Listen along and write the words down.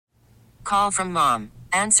call from mom.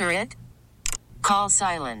 Answer it. Call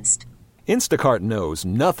silenced. Instacart knows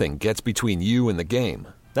nothing gets between you and the game.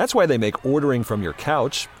 That's why they make ordering from your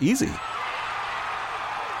couch easy.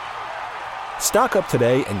 Stock up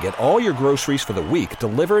today and get all your groceries for the week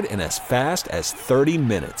delivered in as fast as 30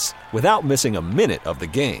 minutes without missing a minute of the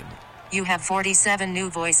game. You have 47 new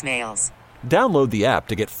voicemails. Download the app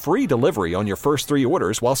to get free delivery on your first 3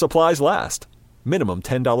 orders while supplies last. Minimum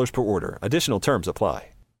 $10 per order. Additional terms apply.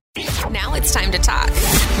 Now it's time to talk.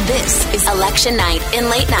 This is Election Night in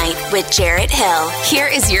Late Night with Jarrett Hill. Here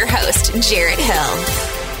is your host, Jarrett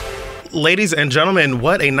Hill. Ladies and gentlemen,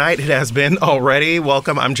 what a night it has been already.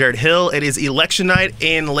 Welcome, I'm Jarrett Hill. It is Election Night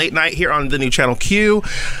in Late Night here on the new channel Q.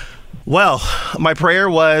 Well, my prayer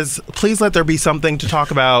was, please let there be something to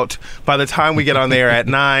talk about by the time we get on there at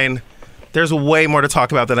 9. There's way more to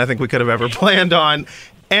talk about than I think we could have ever planned on.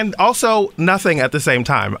 And also, nothing at the same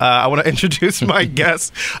time. I want to introduce my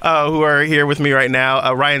guests who are here with me right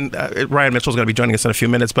now. Ryan Mitchell is going to be joining us in a few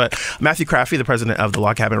minutes, but Matthew Craffey, the president of the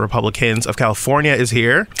Log Cabin Republicans of California, is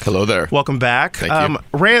here. Hello there. Welcome back. Thank you.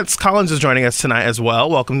 Rance Collins is joining us tonight as well.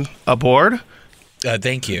 Welcome aboard.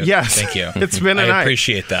 Thank you. Yes. Thank you. It's been a night. I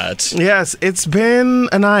appreciate that. Yes, it's been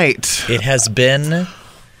a night. It has been...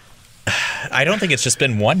 I don't think it's just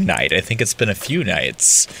been one night. I think it's been a few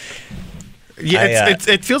nights. Yeah,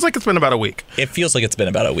 it feels like it's been about a week. It feels like it's been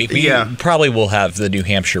about a week. We probably will have the New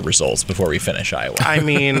Hampshire results before we finish Iowa. I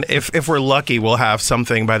mean, if we're lucky, we'll have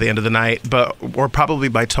something by the end of the night, or probably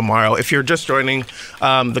by tomorrow. If you're just joining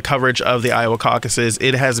the coverage of the Iowa caucuses,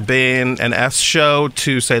 it has been an S show,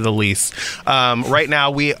 to say the least. Right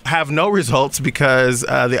now, we have no results because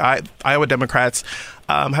the Iowa Democrats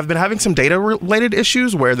have been having some data-related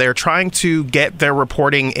issues where they're trying to get their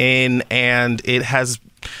reporting in, and it has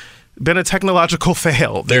been a technological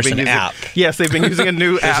fail. There's an app. Yes, they've been using a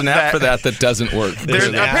new app. There's an app for that doesn't work.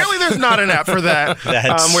 Apparently there's not an app for that,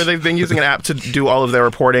 where they've been using an app to do all of their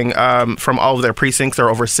reporting from all of their precincts. There are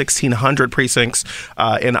over 1,600 precincts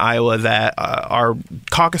in Iowa that are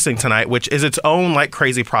caucusing tonight, which is its own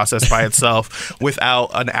crazy process by itself without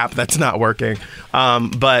an app that's not working.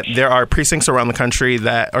 But there are precincts around the country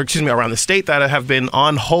around the state that have been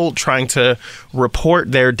on hold trying to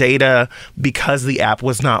report their data because the app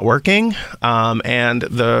was not working. And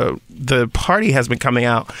the party has been coming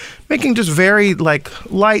out making just very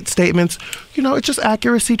light statements. It's just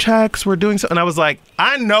accuracy checks. We're doing so. And I was like,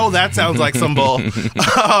 I know that sounds like some bull.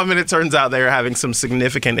 And it turns out they're having some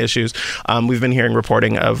significant issues. We've been hearing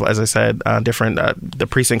reporting of, as I said, different the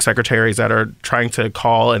precinct secretaries that are trying to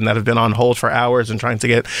call and that have been on hold for hours and trying to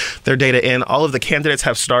get their data in. All of the candidates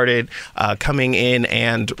have started coming in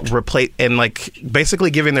and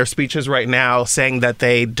basically giving their speeches right now, saying that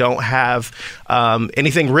they don't have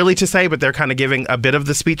anything really to say, but they're kind of giving a bit of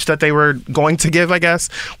the speech that they were going to give, I guess,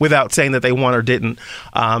 without saying that they won or didn't.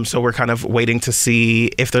 So we're kind of waiting to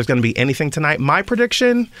see if there's going to be anything tonight. My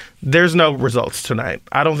prediction, there's no results tonight.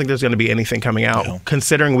 I don't think there's going to be anything coming out,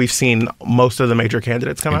 considering we've seen most of the major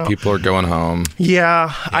candidates come out. People are going home.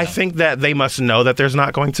 Yeah, I think that they must know that there's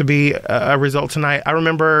not going to be a result tonight. I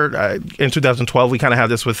remember in 2012, we kind of had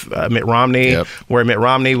this with Mitt Romney, where Mitt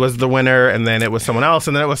Romney was the winner, and then it was someone else,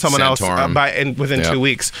 and then it was someone else within 2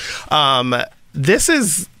 weeks. This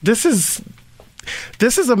is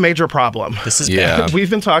a major problem. This is bad. We've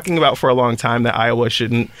been talking about for a long time that Iowa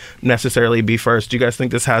shouldn't necessarily be first. Do you guys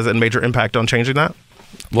think this has a major impact on changing that?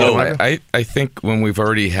 Well, I think when we've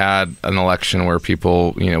already had an election where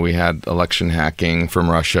people, we had election hacking from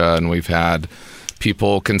Russia, and we've had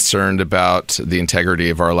people concerned about the integrity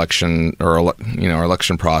of our election our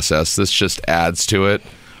election process, this just adds to it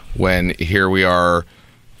when here we are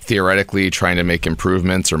theoretically trying to make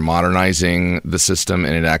improvements or modernizing the system,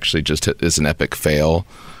 and it actually just is an epic fail.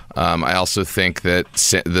 I also think that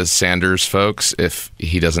the Sanders folks, if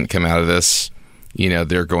he doesn't come out of this,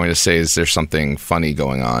 they're going to say, is there something funny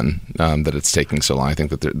going on that it's taking so long? I think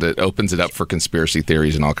that opens it up for conspiracy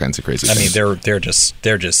theories and all kinds of crazy things. I mean,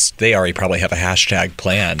 they already probably have a hashtag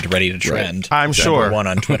planned, ready to trend. Right. I'm sure. One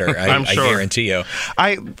on Twitter. I guarantee you.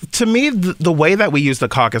 To me, the way that we use the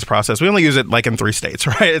caucus process, we only use it in 3 states,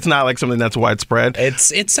 right? It's not something that's widespread. I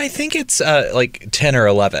think it's 10 or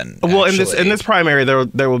 11. Well, in this primary,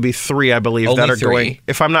 there will be 3, I believe, only that are 3. going.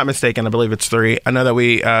 If I'm not mistaken, I believe it's 3. I know that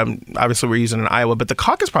we obviously we're using an Iowa, but the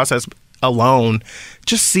caucus process alone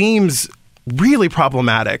just seems really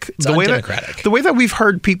problematic. It's undemocratic. The way that we've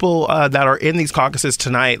heard people that are in these caucuses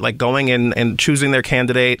tonight, like going in and choosing their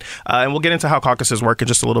candidate, and we'll get into how caucuses work in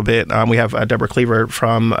just a little bit. We have Debra Cleaver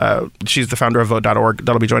from, she's the founder of Vote.org,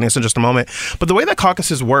 that'll be joining us in just a moment. But the way that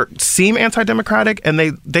caucuses work seem anti-democratic, and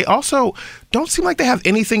they also don't seem like they have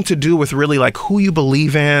anything to do with really like who you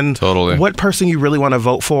believe in, totally, what person you really want to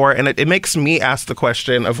vote for. And it makes me ask the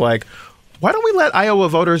question of like, why don't we let Iowa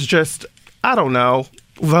voters just, I don't know,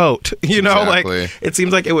 vote? You know, exactly. Like it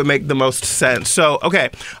seems like it would make the most sense. So, okay,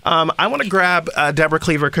 I want to grab Debra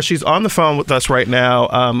Cleaver because she's on the phone with us right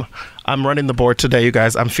now. I'm running the board today, you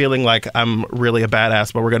guys. I'm feeling like I'm really a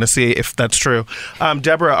badass, but we're going to see if that's true.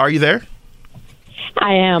 Debra, are you there?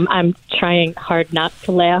 I am. I'm trying hard not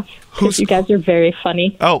to laugh because you guys are very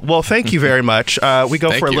funny. Oh, well, thank you very much. We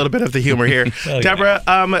go for a little bit of the humor here. Debra,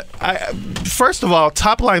 first of all,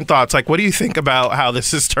 top line thoughts. Like, what do you think about how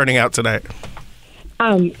this is turning out tonight?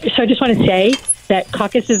 So I just want to say that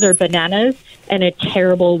caucuses are bananas and a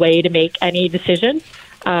terrible way to make any decision.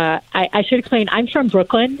 I should explain. I'm from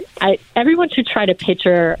Brooklyn. Everyone should try to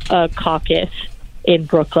picture a caucus in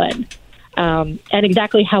Brooklyn. And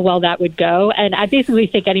exactly how well that would go. And I basically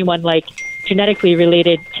think anyone like genetically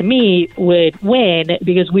related to me would win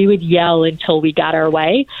because we would yell until we got our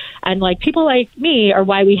way. And like people like me are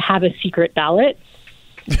why we have a secret ballot.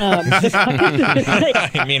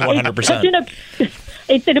 I mean, 100%.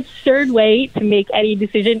 It's an absurd way to make any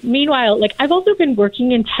decision. Meanwhile, like I've also been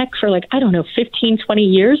working in tech for 15, 20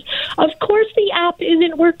 years. Of course the app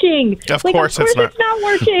isn't working. Of course it's not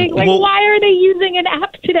working. Like, why are they using an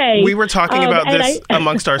app today? We were talking about this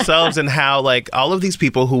amongst ourselves and how like all of these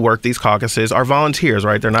people who work these caucuses are volunteers,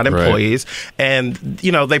 right? They're not employees. Right. And,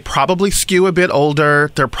 you know, they probably skew a bit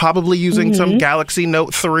older. They're probably using some Galaxy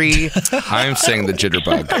Note 3. I'm saying the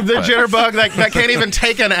jitterbug. Jitterbug that can't even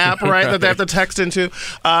take an app, right, that they have to text into.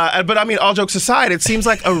 But I mean, all jokes aside, it seems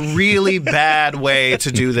like a really bad way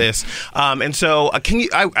to do this. And so, can you?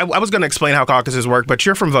 I was going to explain how caucuses work, but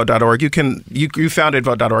you're from Vote.org. You founded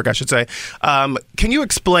Vote.org, I should say. Can you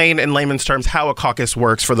explain in layman's terms how a caucus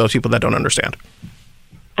works for those people that don't understand?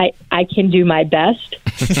 I can do my best,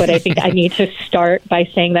 but I think I need to start by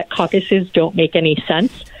saying that caucuses don't make any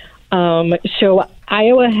sense. So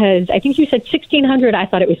Iowa has, I think you said 1,600. I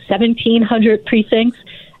thought it was 1,700 precincts.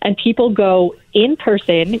 And people go in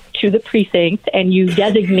person to the precinct and you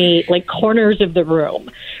designate like corners of the room,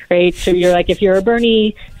 right? So you're like, if you're a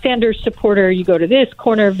Bernie Sanders supporter, you go to this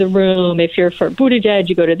corner of the room. If you're for Buttigieg,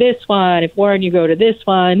 you go to this one. If Warren, you go to this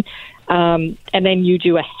one. And then you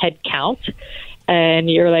do a head count. And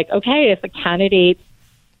you're like, okay, if a candidate,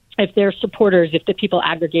 if their supporters, if the people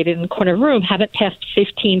aggregated in the corner of the room haven't passed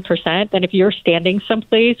 15%, then if you're standing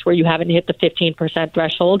someplace where you haven't hit the 15%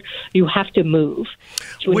 threshold, you have to move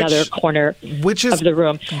to another corner of the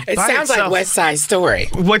room. It sounds like West Side Story.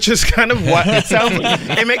 Which is kind of what it sounds like.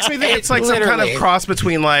 It makes me think it's like some kind of cross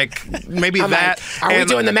between like maybe that. Are we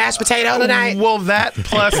doing the mashed potato tonight? Well, that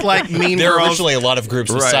plus like Mean Girls. There are originally a lot of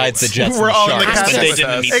groups besides the Jets and the Sharks, but they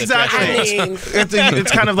didn't meet the threshold.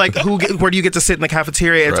 It's kind of like where do you get to sit in the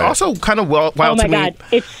cafeteria? It's also kind of wild to me. Oh my God,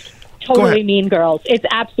 it's totally Mean Girls. It's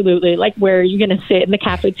absolutely like where you're going to sit in the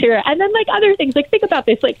cafeteria. And then like other things, like think about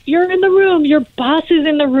this, like you're in the room, your boss is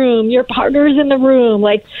in the room, your partner is in the room,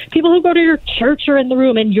 like people who go to your church are in the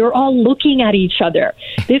room and you're all looking at each other.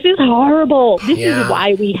 This is horrible. This is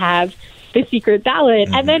why we have the secret ballot.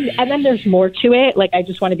 And then there's more to it. Like, I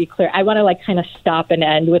just want to be clear. I want to like kind of stop and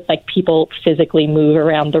end with like people physically move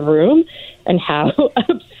around the room and how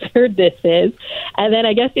absurd this is. And then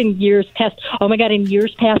I guess in years past,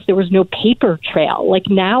 there was no paper trail. Like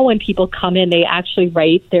now when people come in, they actually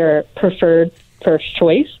write their preferred first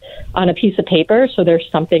choice on a piece of paper, so there's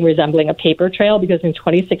something resembling a paper trail, because in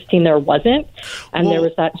 2016 there wasn't, and there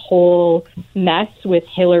was that whole mess with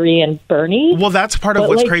Hillary and Bernie. Well, that's part of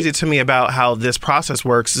what's crazy to me about how this process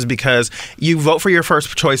works, is because you vote for your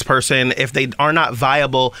first choice person. If they are not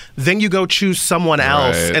viable, then you go choose someone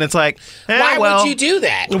else, and it's like, why would you do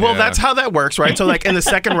that? Well, that's how that works, right? So like in the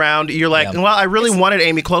second round, you're like, well, I really wanted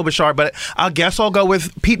Amy Klobuchar, but I guess I'll go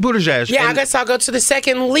with Pete Buttigieg. Yeah, I guess I'll go to the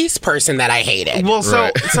second least person that I hated. Well,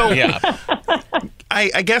 so yeah.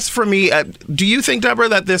 I guess for me, do you think, Debra,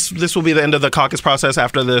 that this will be the end of the caucus process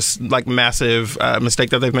after this like massive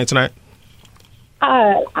mistake that they've made tonight?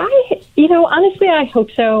 Honestly, I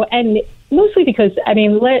hope so, and mostly because I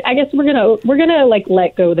guess we're gonna like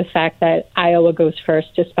let go of the fact that Iowa goes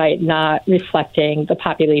first, despite not reflecting the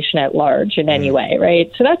population at large in any way, right?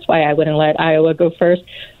 So that's why I wouldn't let Iowa go first.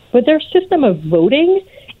 But their system of voting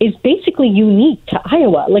is basically unique to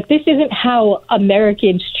Iowa. Like, this isn't how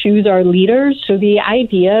Americans choose our leaders. So the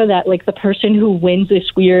idea that, like, the person who wins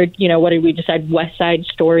this weird, what did we decide, West Side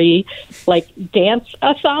Story, like,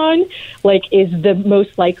 dance-a-thon, like, is the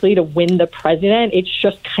most likely to win the president, it's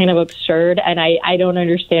just kind of absurd. And I don't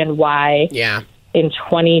understand why in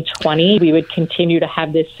 2020 we would continue to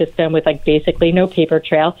have this system with, like, basically no paper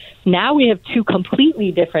trail. Now we have two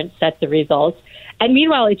completely different sets of results. And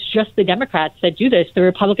meanwhile, it's just the Democrats that do this. The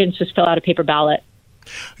Republicans just fill out a paper ballot.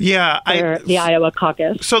 Yeah, the Iowa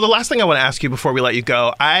Caucus. So the last thing I want to ask you before we let you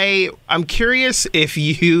go, I'm curious if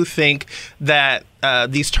you think that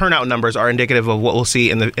these turnout numbers are indicative of what we'll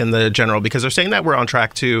see in the general, because they're saying that we're on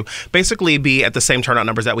track to basically be at the same turnout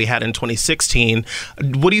numbers that we had in 2016.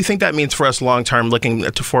 What do you think that means for us long term, looking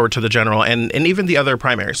forward to the general and even the other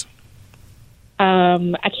primaries?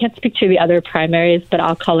 I can't speak to the other primaries, but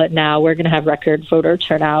I'll call it now. We're going to have record voter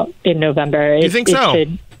turnout in November. You think so?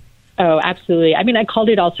 Oh, absolutely. I mean, I called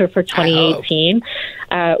it also for 2018.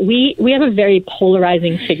 We have a very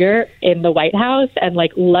polarizing figure in the White House, and,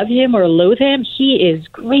 like, love him or loathe him, he is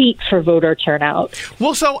great for voter turnout.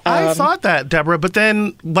 Well, so I thought that, Deborah, but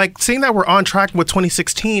then, like, seeing that we're on track with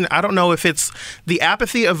 2016, I don't know if it's the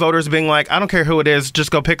apathy of voters being like, I don't care who it is, just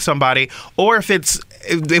go pick somebody, or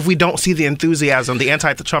if we don't see the enthusiasm, the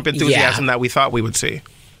anti-Trump enthusiasm that we thought we would see.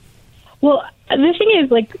 Well, the thing is,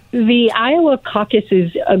 like, the Iowa caucus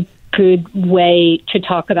is a good way to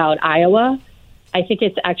talk about Iowa. I think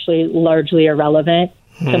it's actually largely irrelevant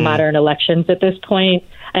to modern elections at this point.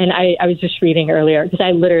 And I was just reading earlier, because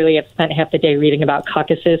I literally have spent half the day reading about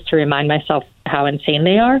caucuses to remind myself how insane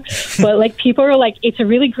they are. But, like, people are like, it's a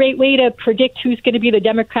really great way to predict who's going to be the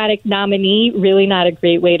Democratic nominee, really not a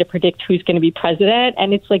great way to predict who's going to be president.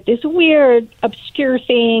 And it's like this weird, obscure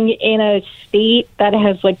thing in a state that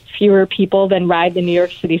has, like, fewer people than ride the New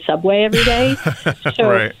York City subway every day. So,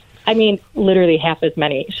 right. I mean, literally half as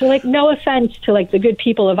many. So, like, no offense to, like, the good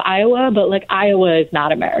people of Iowa, but, like, Iowa is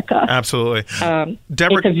not America. Absolutely.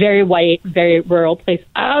 Deborah, it's a very white, very rural place.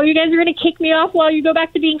 Oh, you guys are going to kick me off while you go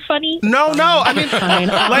back to being funny? No. I mean,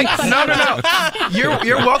 like, no.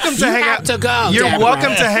 You're welcome to hang out. To go, You're Deborah.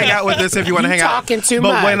 welcome to hang out with us if you want to hang out. Talking too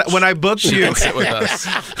but much. when I booked you, Sit with us.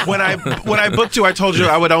 when I booked you, I told you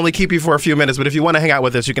I would only keep you for a few minutes. But if you want to hang out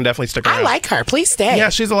with us, you can definitely stick around. I like her. Please stay. Yeah,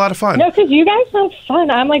 she's a lot of fun. No, because you guys sound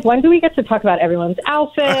fun. I'm like, when do we get to talk about everyone's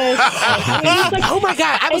outfits? Oh my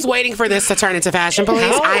God! I was waiting for this to turn into Fashion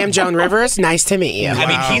Police. I am Joan Rivers. Nice to meet you. I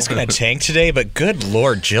mean, he's going to tank today, but good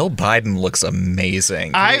Lord, Jill Biden looks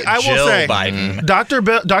amazing. I will Jill say, Biden. Dr.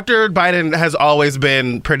 Biden has always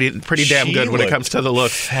been pretty damn She good when it looked comes to the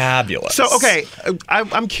look. Fabulous. So, okay,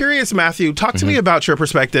 I'm curious, Matthew. Talk to me about your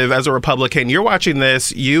perspective as a Republican. You're watching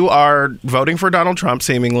this. You are voting for Donald Trump,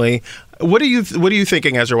 seemingly. What are you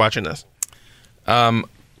thinking as you're watching this?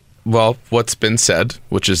 Well, what's been said,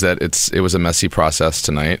 which is that it was a messy process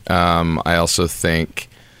tonight. I also think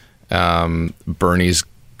Bernie's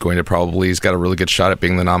he's got a really good shot at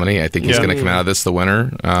being the nominee. I think he's going to come out of this the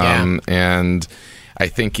winner. And I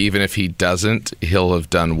think even if he doesn't, he'll have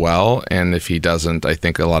done well. And if he doesn't, I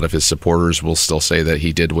think a lot of his supporters will still say that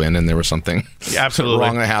he did win and there was something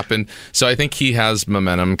wrong that happened. So I think he has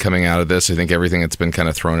momentum coming out of this. I think everything that's been kind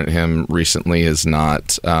of thrown at him recently is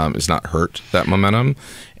not hurt that momentum.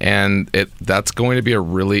 And that's going to be a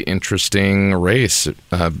really interesting race.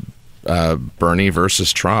 Bernie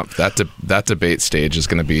versus Trump. That debate stage is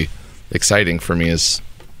going to be exciting for me as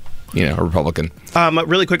a Republican.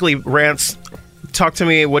 Really quickly, Rance, talk to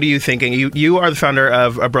me. What are you thinking? You are the founder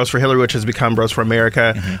of Bros for Hillary, which has become Bros for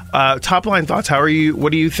America. Top line thoughts. What are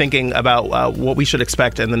you thinking about what we should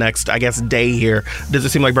expect in the next, I guess, day here? Does it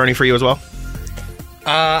seem like Bernie for you as well?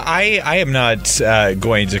 I am not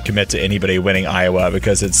going to commit to anybody winning Iowa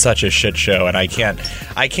because it's such a shit show, and I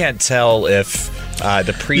can't tell if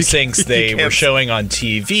the precincts they were showing on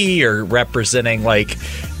TV are representing like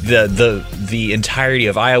the entirety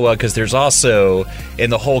of Iowa, because there's also in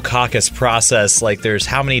the whole caucus process, like there's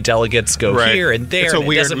how many delegates go here and there.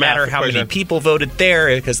 And it doesn't matter how many people voted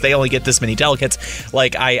there because they only get this many delegates.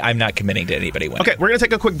 Like I'm not committing to anybody winning. Okay, we're going to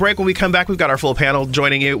take a quick break. When we come back, we've got our full panel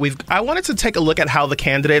joining you. I wanted to take a look at how the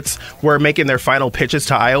candidates were making their final pitches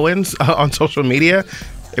to Iowans on social media.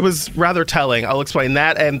 It was rather telling. I'll explain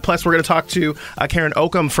that. And plus, we're going to talk to Karen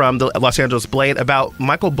Ocamb from the Los Angeles Blade about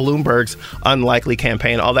Michael Bloomberg's unlikely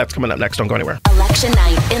campaign. All that's coming up next. Don't go anywhere. Election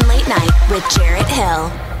night in late night with Jarrett Hill.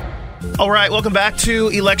 All right, welcome back to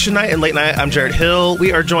Election Night and Late Night. I'm Jared Hill.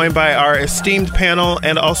 We are joined by our esteemed panel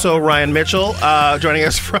and also Ryan Mitchell joining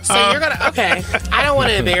us from... So you're going to... Okay. I don't want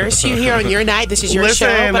to embarrass you here on your night. This is your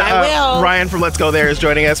show, but I will. Ryan from Let's Go There is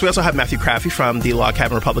joining us. We also have Matthew Craffey from the Log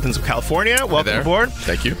Cabin Republicans of California. Welcome aboard.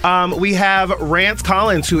 Thank you. We have Rance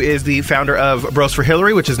Collins, who is the founder of Bros for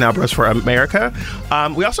Hillary, which is now Bros for America.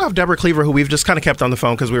 We also have Debra Cleaver, who we've just kind of kept on the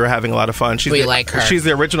phone because we were having a lot of fun. We like her. She's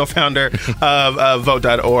the original founder of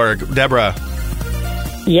Vote.org. Debra.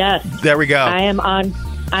 Yes. There we go. I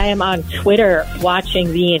am on Twitter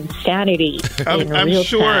watching the insanity in real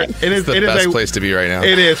time. It is the best place to be right now.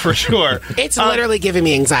 It is, for sure. It's literally giving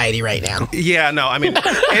me anxiety right now. Yeah, no, I mean,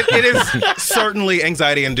 it is certainly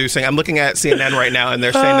anxiety-inducing. I'm looking at CNN right now, and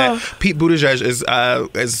they're saying that Pete Buttigieg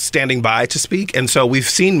is standing by to speak, and so we've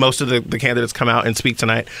seen most of the candidates come out and speak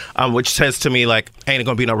tonight, which says to me, like, ain't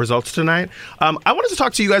going to be no results tonight. I wanted to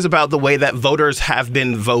talk to you guys about the way that voters have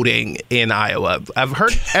been voting in Iowa. I've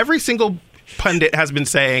heard every single pundit has been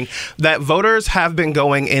saying that voters have been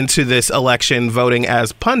going into this election voting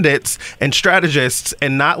as pundits and strategists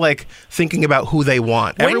and not like thinking about who they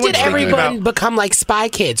want. When did everyone become like Spy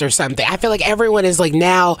Kids or something? I feel like everyone is like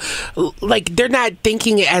now, like they're not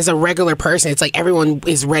thinking as a regular person. It's like everyone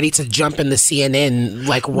is ready to jump in the CNN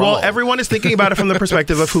like role. Well, everyone is thinking about it from the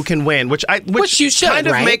perspective of who can win, which you should, kind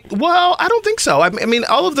of right? Well, I don't think so. I mean,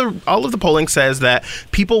 all of the polling says that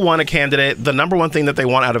people want a candidate. The number one thing that they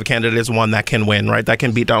want out of a candidate is one that can win, right? That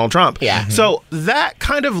can beat Donald Trump. Yeah. So that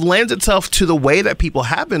kind of lends itself to the way that people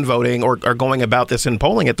have been voting or are going about this in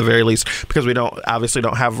polling at the very least, because we obviously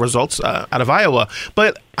don't have results out of Iowa.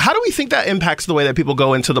 But how do we think that impacts the way that people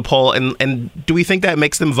go into the poll, and do we think that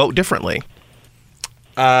makes them vote differently?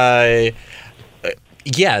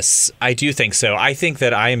 Yes, I do think so. I think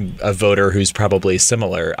that I'm a voter who's probably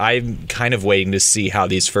similar. I'm kind of waiting to see how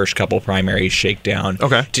these first couple primaries shake down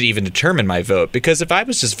to even determine my vote. Because if I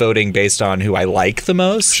was just voting based on who I like the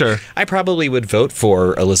most, I probably would vote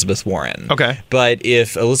for Elizabeth Warren. Okay. But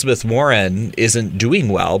if Elizabeth Warren isn't doing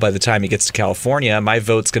well by the time he gets to California, my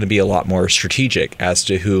vote's going to be a lot more strategic as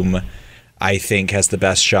to whom I think has the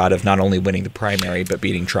best shot of not only winning the primary but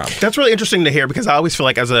beating Trump. That's really interesting to hear, because I always feel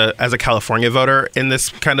like as a California voter in this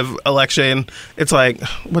kind of election, it's like,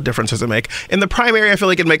 what difference does it make? In the primary, I feel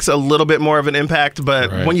like it makes a little bit more of an impact, but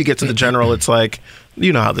when you get to the general, it's like,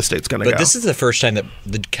 you know how the state's going to go. But this is the first time that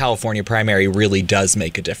the California primary really does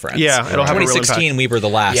make a difference. Yeah, it'll have a real impact. 2016, we were the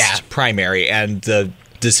last primary, and the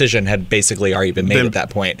decision had basically already been made at that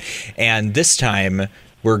point. And this time,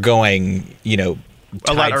 we're going,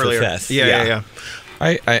 a lot earlier. Fifth. Yeah.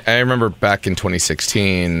 I remember back in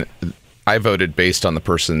 2016, I voted based on the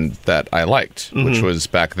person that I liked, which was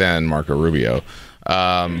back then Marco Rubio.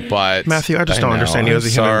 But Matthew, I just don't understand you as a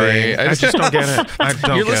human being. I just don't get it. I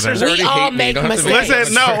don't get it. We all make mistakes.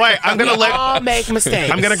 Listen, no, wait. We all make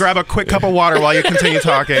mistakes. I'm gonna grab a quick cup of water while you continue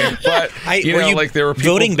talking. But like there were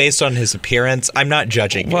people voting based on his appearance. I'm not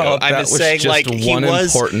judging. Well, I'm just saying, like he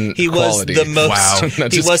was the most.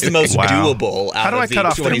 He was the most doable out of the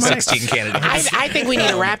 2016 candidates. I think we need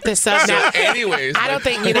to wrap this up now. Anyways, I don't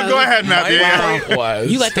think Go ahead, Matthew. My point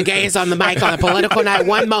was, you let the gays on the mic on a political night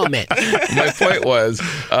one moment. My point was,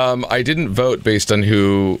 I didn't vote based on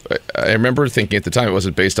who. I remember thinking at the time it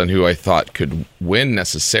wasn't based on who I thought could win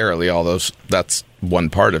necessarily, although that's one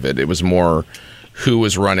part of it. It was more who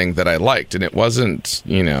was running that I liked, and it wasn't.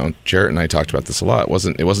 Jarrett and I talked about this a lot.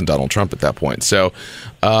 It wasn't Donald Trump at that point. So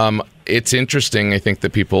it's interesting. I think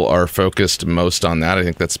that people are focused most on that. I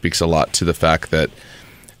think that speaks a lot to the fact that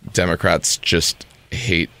Democrats just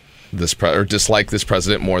hate this or dislike this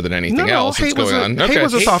president more than anything else that's going on. Hate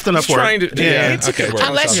was a soft enough word.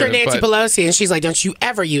 Unless you're Nancy Pelosi and she's like, don't you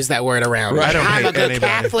ever use that word around. Right. I'm a good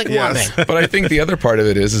Catholic woman. But I think the other part of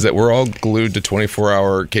it is that we're all glued to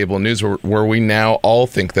 24-hour cable news where we now all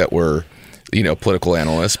think that we're political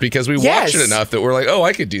analysts because we watch it enough that we're like, oh,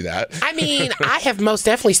 I could do that. I mean, I have most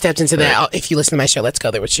definitely stepped into that. If you listen to my show, Let's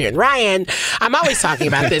Go There with Sharon Ryan, I'm always talking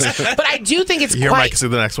about this. But I do think it's your mic is the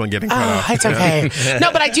next one getting cut off. It's okay.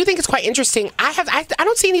 No, but I do think it's quite interesting. I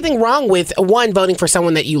don't see anything wrong with voting for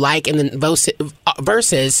someone that you like and then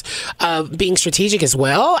versus being strategic as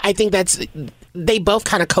well. I think they both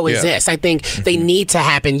kind of coexist. I think they need to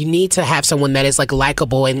happen. You need to have someone that is like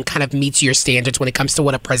likable and kind of meets your standards when it comes to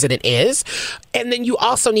what a president is. And then you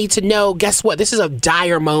also need to know, guess what? This is a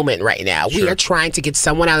dire moment right now. We are trying to get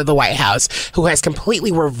someone out of the White House who has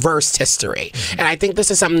completely reversed history. And I think this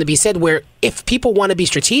is something to be said where if people want to be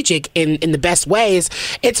strategic in the best ways,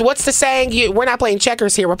 it's what's the saying? We're not playing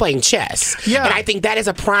checkers here, we're playing chess. Yeah. And I think that is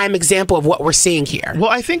a prime example of what we're seeing here. Well,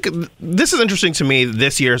 I think this is interesting to me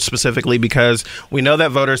this year specifically because because we know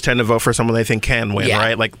that voters tend to vote for someone they think can win,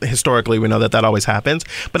 right? Like historically, we know that always happens.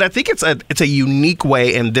 But I think it's a unique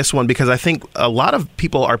way in this one because I think a lot of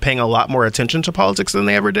people are paying a lot more attention to politics than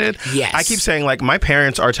they ever did. Yes. I keep saying, like, my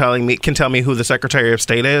parents can tell me who the Secretary of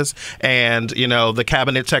State is and, the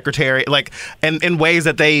cabinet secretary, like, and in ways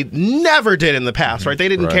that they never did in the past, right? They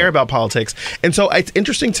didn't care about politics. And so it's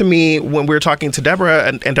interesting to me when we were talking to Debra,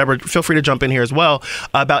 and Debra, feel free to jump in here as well,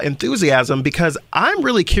 about enthusiasm, because I'm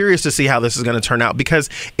really curious to see how this is going to turn out. Because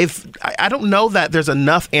if I don't know that there's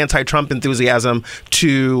enough anti-Trump enthusiasm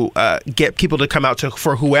to get people to come out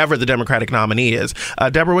for whoever the Democratic nominee is.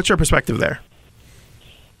 Debra, what's your perspective there?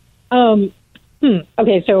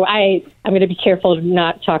 Okay, so I'm going to be careful to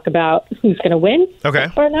not talk about who's going to win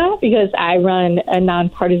for now, because I run a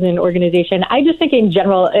nonpartisan organization. I just think in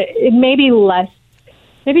general, it may be less,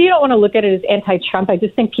 maybe you don't want to look at it as anti-Trump. I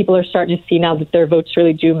just think people are starting to see now that their votes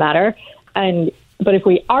really do matter. But if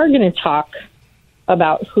we are going to talk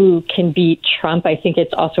about who can beat Trump, I think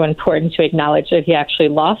it's also important to acknowledge that he actually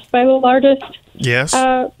lost by the largest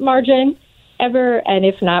margin ever. And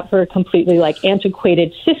if not for a completely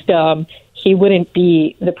antiquated system, he wouldn't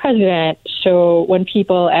be the president. So when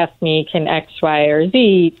people ask me, can X, Y, or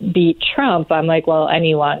Z beat Trump? I'm like, well,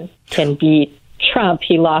 anyone can beat Trump.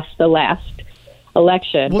 He lost the last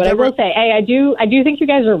election. But I will say, I do think you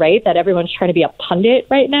guys are right that everyone's trying to be a pundit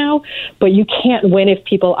right now, but you can't win if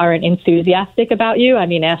people aren't enthusiastic about you. I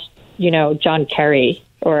mean, ask, John Kerry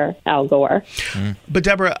or Al Gore. But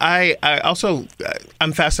Debra, I also,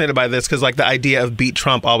 I'm fascinated by this because the idea of beat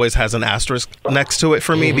Trump always has an asterisk next to it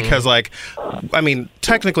for me because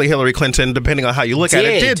technically Hillary Clinton, depending on how you look at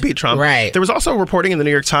it, did beat Trump. Right. There was also reporting in the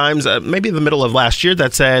New York Times, maybe in the middle of last year,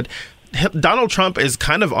 that said Donald Trump is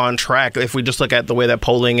kind of on track. If we just look at the way that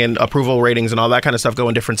polling and approval ratings and all that kind of stuff go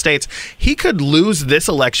in different states, he could lose this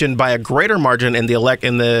election by a greater margin in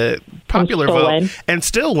the popular vote and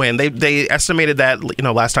still win. They estimated that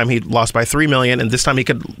last time he lost by 3 million, and this time he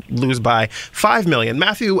could lose by 5 million.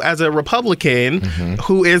 Matthew, as a Republican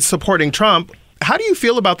who is supporting Trump, how do you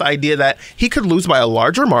feel about the idea that he could lose by a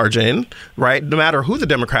larger margin, right, no matter who the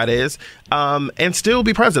Democrat is, and still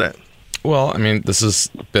be president? Well, I mean, this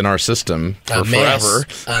has been our system for forever.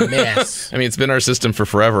 A mess. I mean, it's been our system for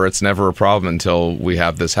forever. It's never a problem until we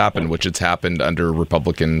have this happen, which it's happened under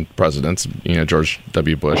Republican presidents, George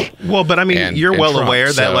W. Bush. Well, but I mean, you're well Trump,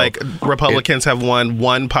 aware that Republicans have won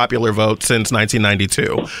one popular vote since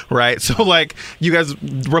 1992, right? So you guys,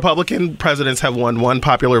 Republican presidents have won one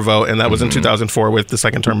popular vote, and that was in 2004 with the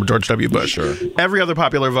second term of George W. Bush. Sure. Every other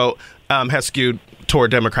popular vote has skewed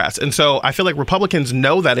toward Democrats. And so I feel like Republicans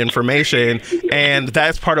know that information, and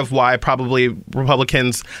that's part of why probably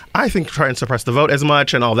Republicans, I think, try and suppress the vote as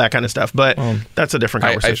much and all that kind of stuff. But that's a different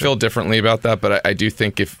conversation. I feel differently about that, but I do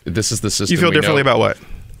think if this is the system... You feel differently about what?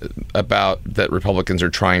 About that Republicans are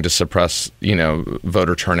trying to suppress,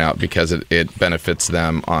 voter turnout because it benefits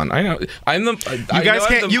them on. I know I'm the. You guys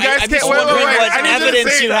can't. Wait. What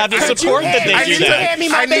evidence you have to support that they do that?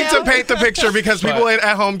 I need to paint the picture because people at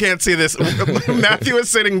home can't see this. Matthew is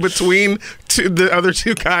sitting between the other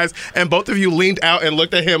two guys, and both of you leaned out and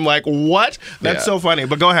looked at him like, "What?" That's so funny.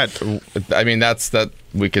 But go ahead. I mean, that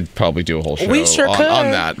we could probably do a whole show on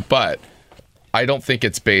that, but. I don't think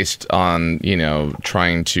it's based on,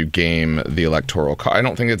 trying to game the electoral. I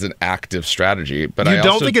don't think it's an active strategy. But I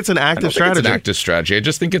don't think it's an active strategy? It's an active strategy. I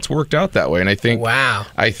just think it's worked out that way. And I think,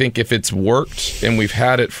 I think if it's worked and we've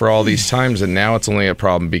had it for all these times, and now it's only a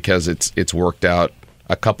problem because it's worked out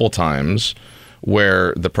a couple times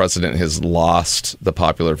where the president has lost the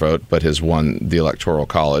popular vote but has won the electoral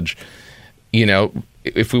college.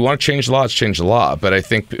 If we want to change the law, let's change the law. But I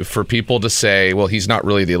think for people to say, well, he's not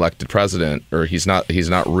really the elected president, or he's not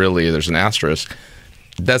really, there's an asterisk,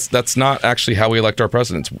 that's not actually how we elect our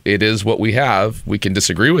presidents. It is what we have. We can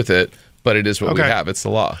disagree with it, but it is what we have. It's the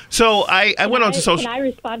law. So I went on to social... Can I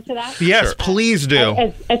respond to that? Yes, sure. Please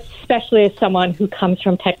do. Especially as someone who comes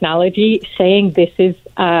from technology, saying this is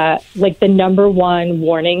the number one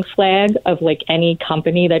warning flag of any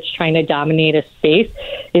company that's trying to dominate a space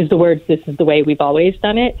is the words, "This is the way we've always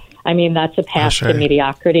done it." I mean, that's a path to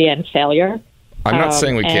mediocrity and failure. I'm not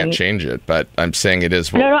saying we can't change it, but I'm saying it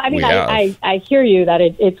is what we have. I hear you that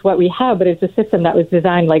it's what we have, but it's a system that was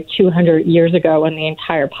designed 200 years ago when the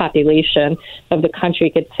entire population of the country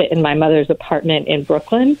could fit in my mother's apartment in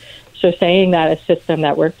Brooklyn. So saying that a system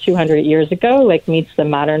that worked 200 years ago meets the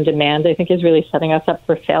modern demand, I think is really setting us up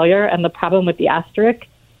for failure. And the problem with the asterisk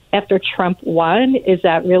after Trump won is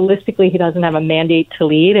that realistically he doesn't have a mandate to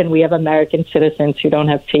lead, and we have American citizens who don't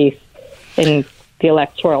have faith in the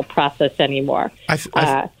electoral process anymore.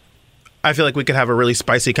 I feel like we could have a really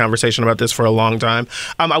spicy conversation about this for a long time.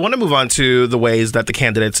 I want to move on to the ways that the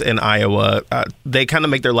candidates in Iowa, they kind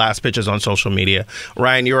of make their last pitches on social media.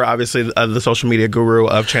 Ryan, you are obviously the social media guru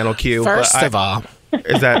of Channel Q. First of all.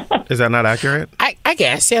 Is that not accurate? I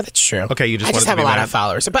guess, yeah, that's true. Okay, you just I just wanted have to a be lot mad. of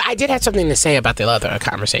followers, but I did have something to say about the other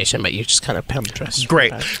conversation, but you just kind of pumped us.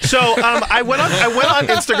 Great. So I went on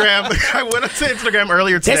Instagram. I went onto Instagram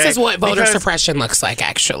earlier today. This is what voter suppression looks like,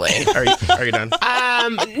 actually. Are you done?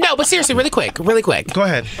 No, but seriously, really quick. Go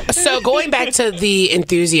ahead. So going back to the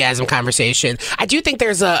enthusiasm conversation, I do think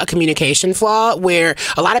there's a communication flaw where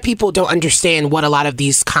a lot of people don't understand what a lot of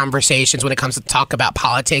these conversations when it comes to talk about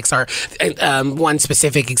politics are. One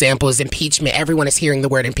specific example is impeachment. Everyone is hearing the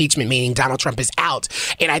word impeachment, meaning Donald Trump is out.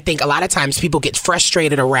 And I think a lot of times people get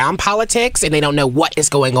frustrated around politics and they don't know what is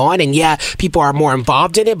going on. And yeah, people are more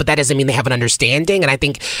involved in it, but that doesn't mean they have an understanding. And I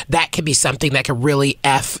think that could be something that could really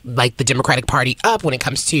F like the Democratic Party up when it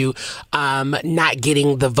comes to not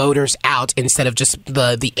getting the voters out instead of just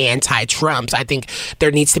the anti-Trumps. I think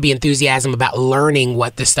there needs to be enthusiasm about learning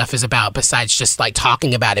what this stuff is about besides just like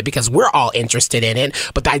talking about it, because we're all interested in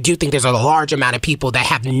it. But I do think there's a large amount of people that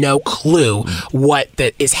have no clue what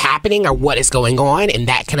is happening or what is going on, and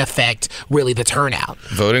that can affect really the turnout.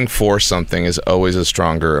 Voting for something is always a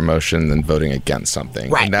stronger emotion than voting against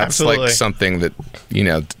something. Right. And that's Absolutely. like something that,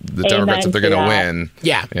 the Democrats, if they're going to win.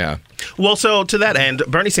 Yeah. Well, so to that end,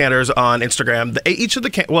 Bernie Sanders on Instagram,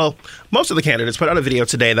 most of the candidates put out a video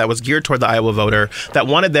today that was geared toward the Iowa voter that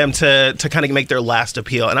wanted them to kind of make their last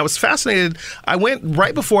appeal. And I was fascinated. I went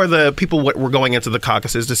right before the people were going into the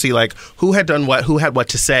caucuses to see like who had done what, who had what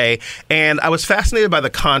to say. And I was fascinated by the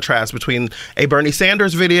contrast between a Bernie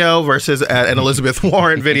Sanders video versus an Elizabeth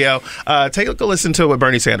Warren video. Take a listen to what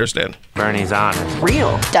Bernie Sanders did. Bernie's honest.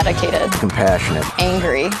 Real. Dedicated. Compassionate.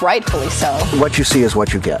 Angry. Rightfully so. What you see is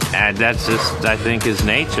what you get. And that's just, I think, his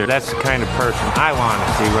nature. That's the kind of person I want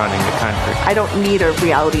to see running the country. I don't need a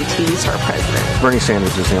reality TV star president. Bernie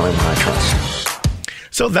Sanders is the only one I trust.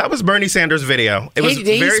 So that was Bernie Sanders' video. It was Did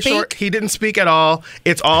he very speak? short. He didn't speak at all.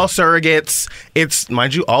 It's all surrogates. It's,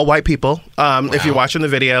 mind you, all white people, if you're watching the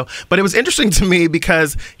video. But it was interesting to me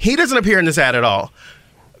because he doesn't appear in this ad at all.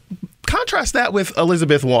 Contrast that with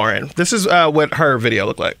Elizabeth Warren. This is what her video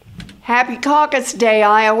looked like. Happy Caucus Day,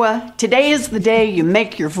 Iowa. Today is the day you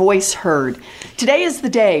make your voice heard. Today is the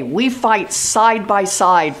day we fight side by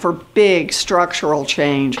side for big structural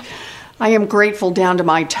change. I am grateful down to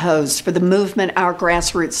my toes for the movement our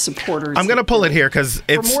grassroots supporters. I'm going to pull it here because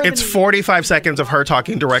it's 45 seconds of her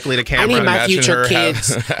talking directly to camera. I need my Imagine future her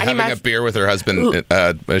kids. having a beer with her husband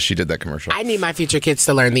as she did that commercial. I need my future kids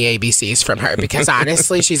to learn the ABCs from her because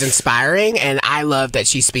honestly, she's inspiring, and I love that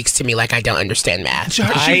she speaks to me like I don't understand math.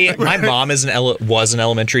 My mom was an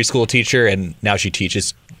elementary school teacher, and now she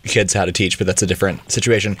teaches kids how to teach, but that's a different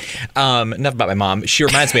situation. Enough about my mom. She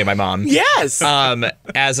reminds me of my mom. Yes.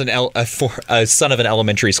 As a son of an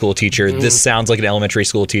elementary school teacher, this sounds like an elementary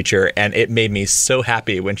school teacher, and it made me so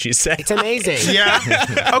happy when she said It's amazing.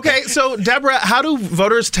 Yeah. Okay, so Debra, how do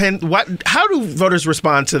voters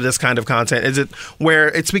respond to this kind of content? Is it where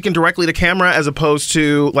it's speaking directly to camera as opposed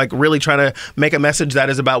to like really trying to make a message that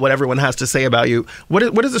is about what everyone has to say about you?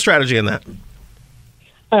 What is the strategy in that?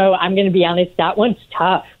 Oh, I'm going to be honest. That one's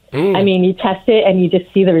tough. I mean, you test it and you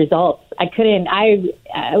just see the results.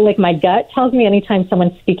 Like my gut tells me anytime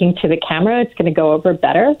someone's speaking to the camera, it's going to go over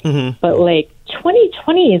better. But like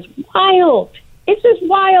 2020 is wild. It's just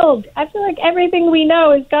wild. I feel like everything we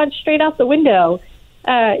know has gone straight out the window.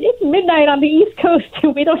 It's midnight on the East Coast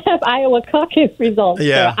and we don't have Iowa Caucus results.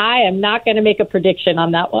 Yeah. So I am not going to make a prediction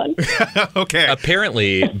on that one. Okay.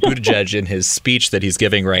 Apparently, Buttigieg in his speech that he's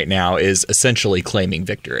giving right now is essentially claiming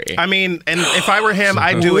victory. I mean, and if I were him,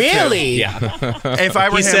 I'd do it too. Really? Yeah. If I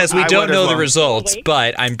were He him, says, we I don't would as know the well. results,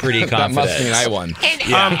 but I'm pretty confident. That must mean I won.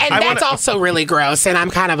 And that's also really gross, and I'm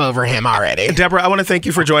kind of over him already. Debra, I want to thank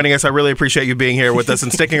you for joining us. I really appreciate you being here with us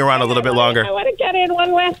and sticking around a little bit longer. I want to get in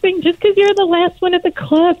one last thing. Just because you're the last one at the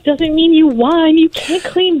club doesn't mean you won. You can't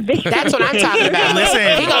claim victory. That's what I'm talking about.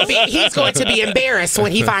 Listen. He's going to be embarrassed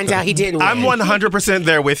when he finds out he didn't win. I'm 100%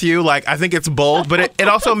 there with you. Like, I think it's bold, but it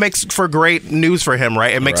also makes for great news for him,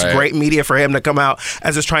 right? It makes Right. great media for him to come out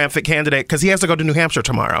as his triumphant candidate because he has to go to New Hampshire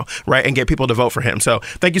tomorrow, right, and get people to vote for him. So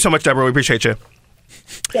thank you so much, Debra. We appreciate you.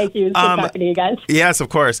 Thank you. It's good talking to you guys. Yes, of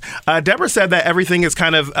course. Debra said that everything is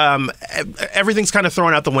everything's kind of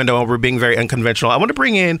thrown out the window and we're being very unconventional. I want to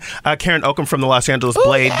bring in Karen Ocamb from the Los Angeles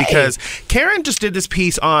Blade because Karen just did this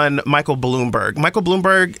piece on Michael Bloomberg. Michael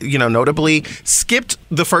Bloomberg, notably skipped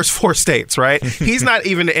the first 4 states, right? He's not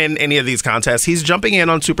even in any of these contests. He's jumping in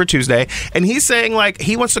on Super Tuesday and he's saying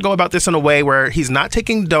he wants to go about this in a way where he's not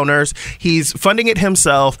taking donors, he's funding it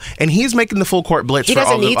himself, and he's making the full court blitz for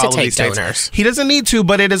all of these states. He doesn't need to take donors. He doesn't need to,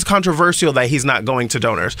 but it is controversial that he's not going to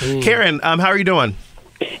donors. Karen, how are you doing?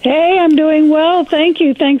 Hey, I'm doing well. Thank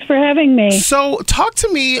you. Thanks for having me. So talk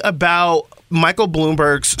to me about Michael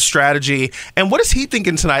Bloomberg's strategy and what is he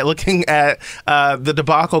thinking tonight looking at the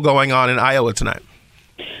debacle going on in Iowa tonight?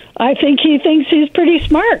 I think he thinks he's pretty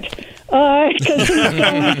smart. Because he's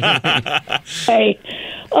going, hey.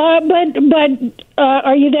 But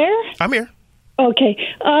are you there? I'm here. Okay.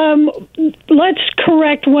 Let's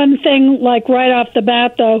correct one thing, right off the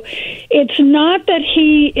bat, though. It's not that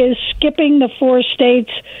he is skipping the 4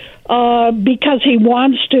 states because he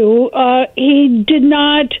wants to. He did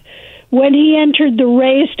not. When he entered the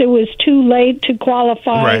race, it was too late to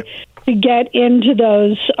qualify to get into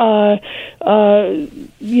those,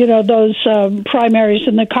 primaries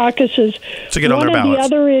and the caucuses. To get on their ballots. One of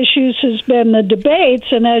the other issues has been the debates,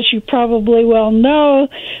 and as you probably well know,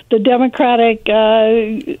 the Democratic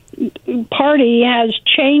Party has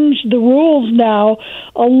changed the rules now,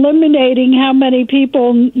 eliminating how many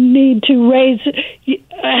people need to raise,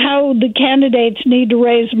 how the candidates need to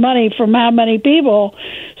raise money from how many people.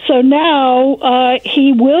 So now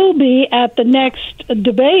he will be at the next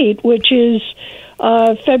debate, which is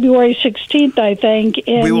February 16th, I think.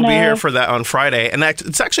 We will be here for that on Friday. And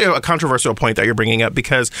it's actually a controversial point that you're bringing up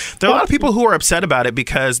because there are a lot of people who are upset about it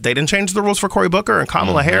because they didn't change the rules for Cory Booker and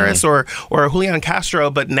Kamala Harris or Julian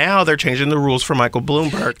Castro, but now they're changing the rules for Michael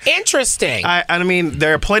Bloomberg. Interesting. I mean,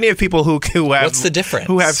 there are plenty of people who have... What's the difference?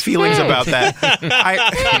 Who have feelings about that.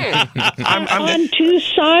 I'm on 2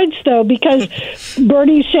 sides, though, because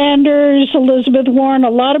Bernie Sanders, Elizabeth Warren,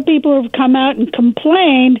 a lot of people have come out and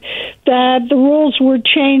complained that the rules were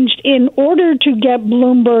changed in order to get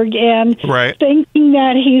Bloomberg in, thinking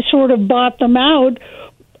that he sort of bought them out.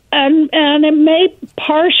 And it may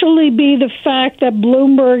partially be the fact that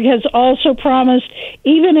Bloomberg has also promised,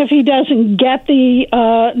 even if he doesn't get the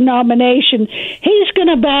nomination, he's going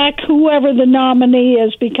to back whoever the nominee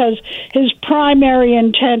is because his primary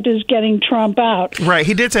intent is getting Trump out. Right.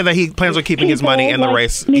 He did say that he plans on keeping his money in the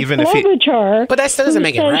race, even if he... But that still doesn't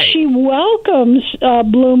make it right. She welcomes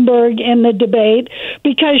Bloomberg in the debate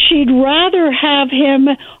because she'd rather have him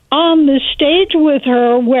on the stage with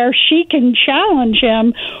her where she can challenge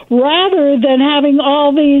him rather than having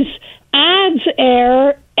all these ads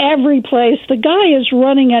air every place. The guy is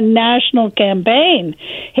running a national campaign.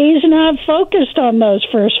 He's not focused on those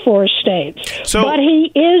first 4 states. But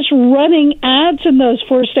he is running ads in those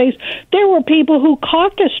 4 states. There were people who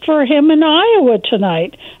caucused for him in Iowa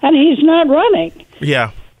tonight, and he's not running.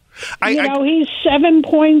 Yeah. He's 7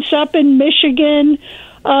 points up in Michigan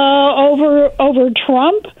over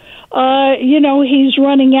Trump. He's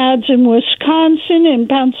running ads in Wisconsin, in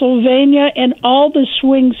Pennsylvania, and all the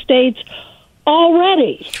swing states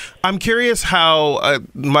already. I'm curious how,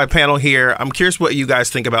 my panel here, I'm curious what you guys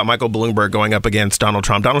think about Michael Bloomberg going up against Donald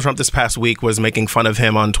Trump. Donald Trump this past week was making fun of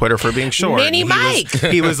him on Twitter for being short. Mini Mike.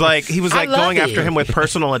 He was going after him with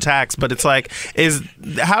personal attacks, but it's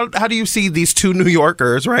how do you see these 2 New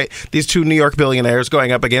Yorkers, right? These 2 New York billionaires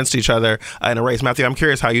going up against each other in a race? Matthew, I'm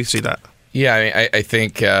curious how you see that. Yeah, I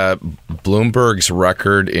think Bloomberg's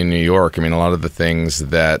record in New York, a lot of the things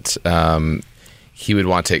that he would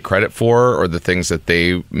want to take credit for or the things that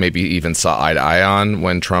they maybe even saw eye to eye on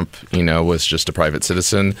when Trump, was just a private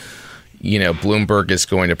citizen, Bloomberg is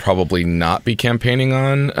going to probably not be campaigning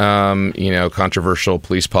on, controversial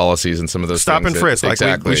police policies and some of those Stop things. and frisk.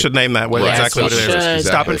 Exactly. We should name that exactly what it is. Exactly.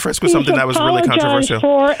 Stop and frisk was something that was really controversial.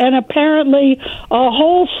 And apparently a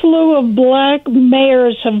whole slew of black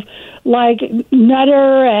mayors have, like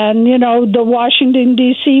Nutter and, the Washington,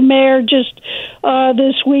 D.C. mayor just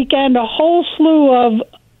this weekend, a whole slew of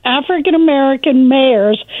African-American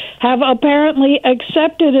mayors have apparently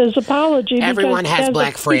accepted his apology. Everyone has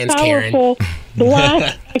black friends, Karen.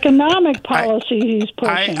 Black economic policy he's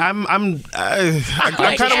pushing. I'm kind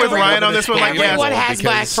of with Ryan on this one. Like, everyone has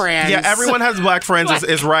black friends. Yeah, everyone has black friends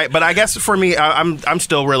is right. But I guess for me, I'm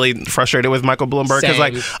still really frustrated with Michael Bloomberg because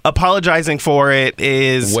like apologizing for it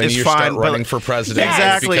is when is you fine. start running for president.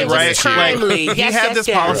 Exactly, right? Timely. Like, he had this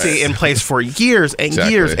policy in place for years and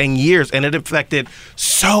years and years, and it affected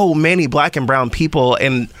so many black and brown people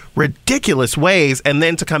in ridiculous ways. And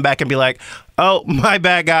then to come back and be like, oh, my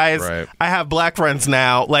bad, guys. Right. I have black friends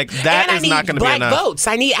now. Like, that is not going to be enough. Black votes.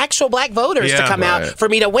 I need actual black voters to come out for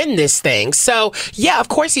me to win this thing. So, yeah, of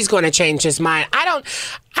course he's going to change his mind. I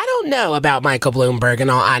don't know about Michael Bloomberg, in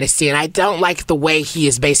all honesty, and I don't like the way he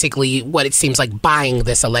is basically what it seems like buying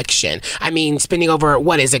this election. I mean, spending over,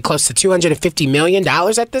 what is it, close to $250 million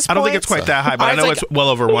at this point? I don't think it's quite that high, but I know it's well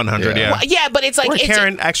over 100, Well, yeah, but it's like...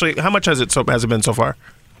 Karen, actually, how much has it been so far?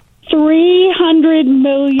 $300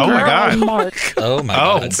 million. Oh my God! Mark. Oh my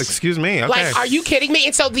God! Excuse me. Okay. Like, are you kidding me?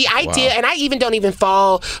 And so the idea, and I don't even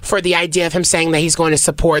fall for the idea of him saying that he's going to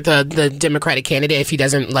support the Democratic candidate if he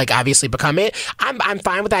doesn't, like, obviously become it. I'm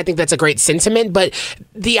fine with that. I think that's a great sentiment. But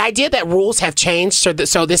the idea that rules have changed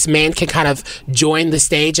so this man can kind of join the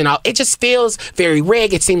stage and all, it just feels very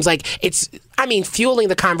rigged. It seems like it's, fueling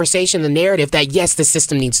the conversation, the narrative that, yes, the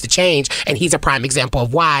system needs to change, and he's a prime example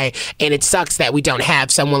of why. And it sucks that we don't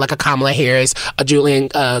have someone like a Kamala Harris, a Julian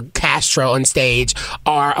Castro on stage,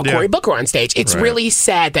 or a Cory Booker on stage. It's really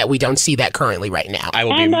sad that we don't see that currently right now. I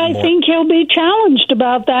think he'll be challenged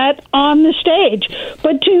about that on the stage.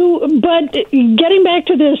 But getting back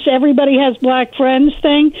to this everybody has black friends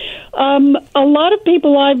thing, a lot of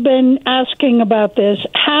people I've been asking about this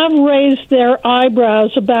have raised their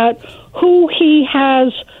eyebrows about who he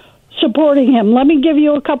has supporting him. Let me give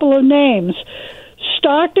you a couple of names.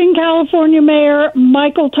 Stockton, California Mayor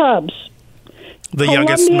Michael Tubbs. The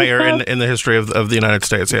youngest mayor in the history of the United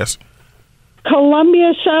States, yes.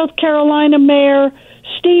 Columbia, South Carolina Mayor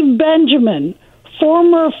Steve Benjamin.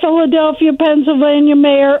 Former Philadelphia, Pennsylvania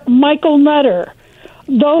Mayor Michael Nutter.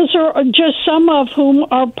 Those are just some of whom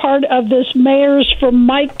are part of this Mayors for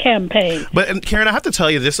Mike campaign. But Karen, I have to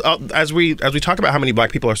tell you this: as we talk about how many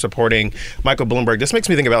black people are supporting Michael Bloomberg, this makes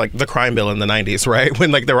me think about like the crime bill in the '90s, right?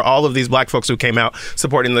 When like there were all of these black folks who came out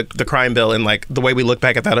supporting the crime bill, and like the way we look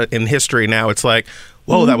back at that in history now, it's like,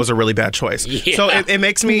 whoa, that was a really bad choice. Yeah. So it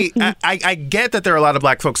makes me. I get that there are a lot of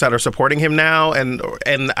black folks that are supporting him now, and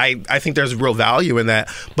I think there's real value in that.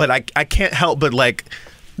 But I can't help but like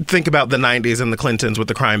think about the 90s and the Clintons with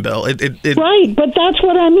the crime bill. Right, but that's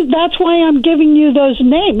why I'm giving you those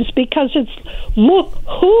names, because it's, look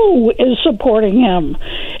who is supporting him.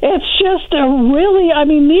 It's just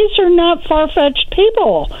these are not far-fetched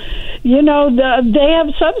people. They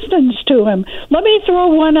have substance to him. Let me throw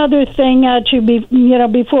one other thing at you,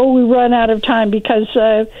 before we run out of time, because,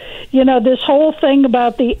 this whole thing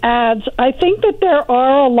about the ads, I think that there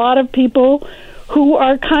are a lot of people who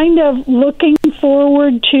are kind of looking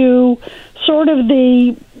forward to sort of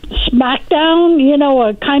the smackdown,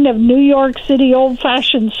 a kind of New York City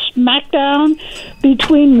old-fashioned smackdown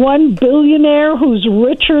between one billionaire who's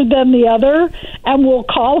richer than the other, and will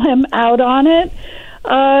call him out on it.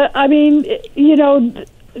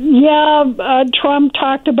 Trump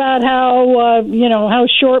talked about how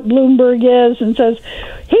short Bloomberg is, and says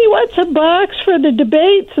he wants a box for the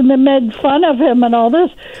debates, and then made fun of him and all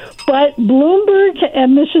this. But Bloomberg,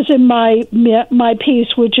 and this is in my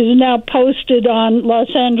piece, which is now posted on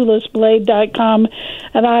LosAngelesBlade.com,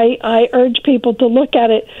 and I urge people to look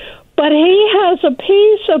at it. But he has a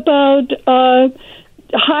piece about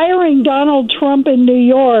hiring Donald Trump in New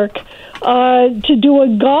York to do a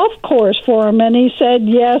golf course for him, and he said,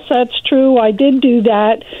 yes, that's true, I did do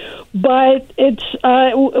that. But it's,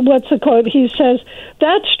 what's the quote? He says,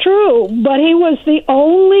 that's true, but he was the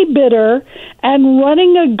only bidder, and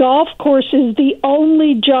running a golf course is the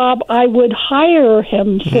only job I would hire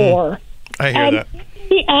him for. I hear that.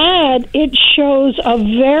 The ad, it shows a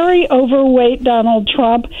very overweight Donald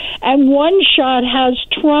Trump, and one shot has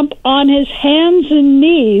Trump on his hands and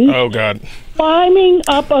knees. Oh, God. Climbing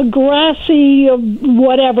up a grassy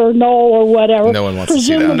knoll or whatever. No one wants to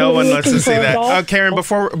see that. No one wants to see that. Karen,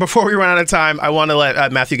 before we run out of time, I want to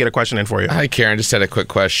let Matthew get a question in for you. Hi, Karen. Just had a quick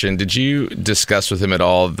question. Did you discuss with him at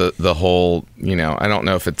all the whole, I don't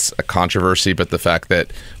know if it's a controversy, but the fact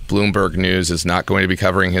that Bloomberg News is not going to be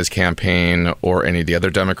covering his campaign or any of the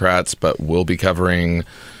other Democrats, but will be covering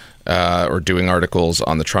or doing articles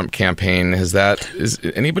on the Trump campaign? Is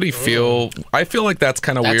anybody feel? I feel like that's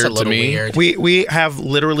kind of weird to me. Weird. We have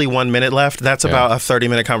literally 1 minute left. That's about a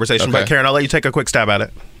 30-minute conversation. Okay. But Karen, I'll let you take a quick stab at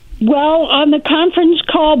it. Well, on the conference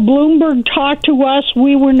call, Bloomberg talked to us.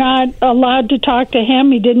 We were not allowed to talk to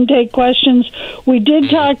him. He didn't take questions. We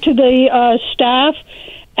did talk to the staff,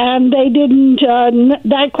 and they didn't.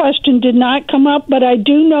 That question did not come up. But I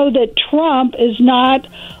do know that Trump is not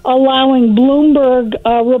allowing Bloomberg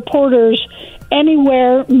reporters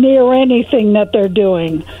anywhere near anything that they're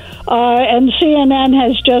doing. And CNN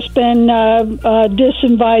has just been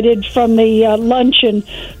disinvited from the luncheon,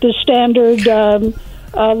 the standard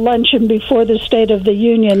luncheon before the State of the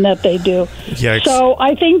Union that they do. Yikes. So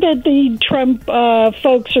I think that the Trump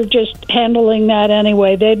folks are just handling that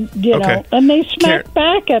anyway. They, know, and they smack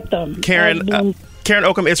back at them. Karen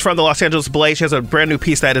Ocamb is from the Los Angeles Blade. She has a brand new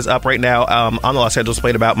piece that is up right now on the Los Angeles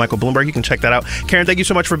Blade about Michael Bloomberg. You can check that out. Karen, thank you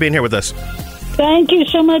so much for being here with us. Thank you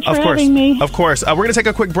so much for having me. Of course. We're going to take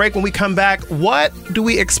a quick break. When we come back, what do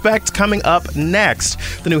we expect coming up next?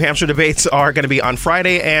 The New Hampshire debates are going to be on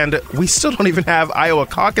Friday, and we still don't even have Iowa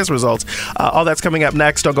Caucus results. All that's coming up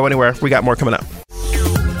next. Don't go anywhere. We got more coming up.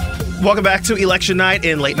 Welcome back to Election Night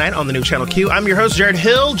in Late Night on the new Channel Q. I'm your host, Jared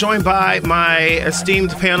Hill, joined by my esteemed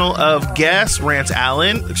panel of guests, Rance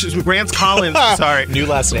Collins, sorry. New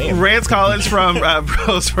last name. Rance Collins from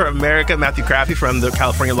Bros for America, Matthew Craffey from the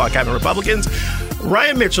California Log Cabin Republicans,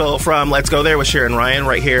 Ryan Mitchell from Let's Go There with Sharon Ryan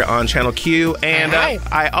right here on Channel Q. And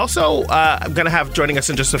I also am going to have joining us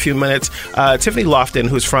in just a few minutes, Tiffany Lofton,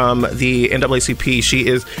 who's from the NAACP. She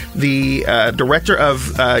is the Director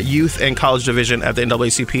of Youth and College Division at the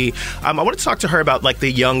NAACP. I wanted to talk to her about like the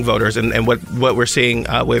young voters and what we're seeing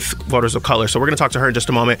with voters of color. So we're going to talk to her in just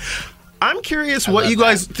a moment. I'm curious what you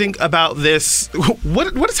guys think about this.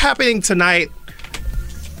 What is happening tonight?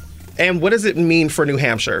 And what does it mean for New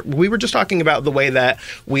Hampshire? We were just talking about the way that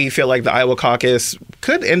we feel like the Iowa Caucus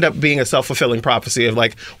could end up being a self-fulfilling prophecy of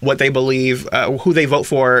like what they believe, who they vote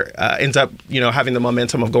for ends up, having the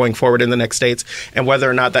momentum of going forward in the next states, and whether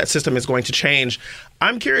or not that system is going to change.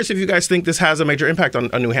 I'm curious if you guys think this has a major impact on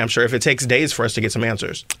New Hampshire, if it takes days for us to get some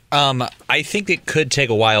answers. I think it could take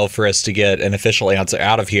a while for us to get an official answer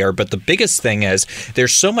out of here. But the biggest thing is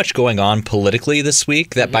there's so much going on politically this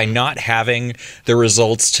week that by not having the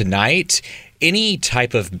results tonight, any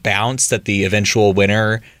type of bounce that the eventual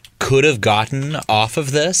winner could have gotten off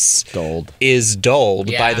of this is dulled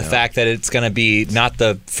by the fact that it's going to be not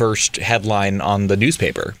the first headline on the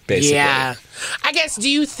newspaper, basically. Yeah. I guess, do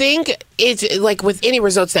you think it's like with any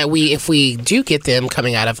results that if we do get them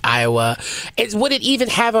coming out of Iowa, would it even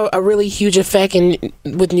have a really huge effect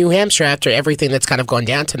with New Hampshire after everything that's kind of gone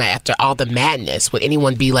down tonight, after all the madness? Would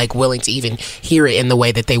anyone be like willing to even hear it in the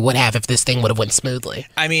way that they would have if this thing would have went smoothly?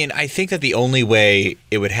 I mean, I think that the only way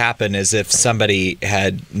it would happen is if somebody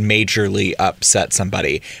had majorly upset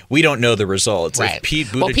somebody. We don't know the results. Right. If Pete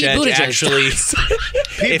Buttigieg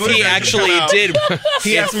actually did,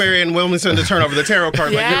 he asked Marianne Williamson to turn over the tarot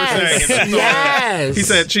card like you were saying.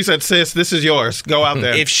 Yes. She said, sis, this is yours. Go out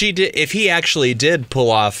there. If he actually did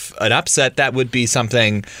pull off an upset, that would be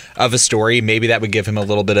something of a story. Maybe that would give him a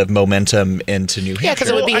little bit of momentum into New Hampshire. Yeah, because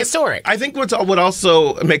it would be historic. I think what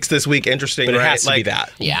also makes this week interesting, but it right? has to be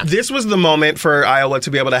that. Yeah. This was the moment for Iowa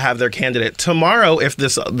to be able to have their candidate. Tomorrow, if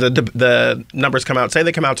the numbers come out, say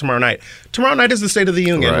they come out tomorrow night. Tomorrow night is the State of the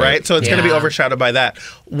Union, right? So it's going to be overshadowed by that.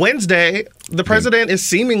 Wednesday, the president is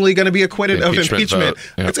seemingly going to be acquitted of impeachment.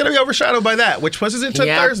 Yep. It's going to be overshadowed by that, which pushes it to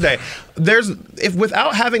Thursday. If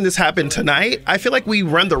without having this happen tonight, I feel like we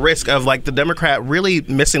run the risk of like the Democrat really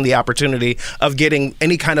missing the opportunity of getting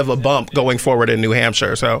any kind of a bump going forward in New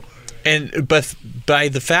Hampshire. But by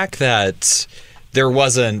the fact that there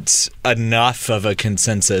wasn't enough of a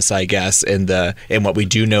consensus, I guess, in what we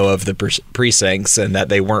do know of the precincts, and that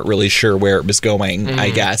they weren't really sure where it was going, I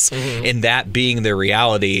guess. In that being the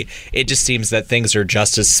reality, it just seems that things are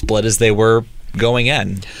just as split as they were going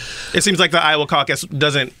in. It seems like the Iowa Caucus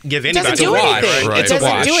doesn't give anybody Doesn't do anything. Right. It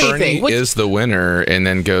doesn't do anything. Bernie is the winner and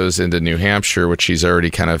then goes into New Hampshire, which he's already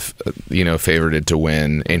kind of, favorited to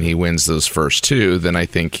win, and he wins those first two, then I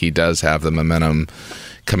think he does have the momentum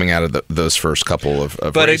coming out of those first couple of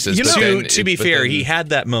races. To be fair, he had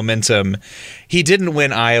that momentum. He didn't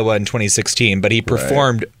win Iowa in 2016, but he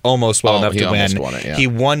performed almost well enough to win. He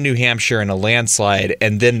won New Hampshire in a landslide,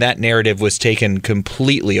 and then that narrative was taken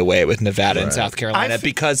completely away with Nevada and South Carolina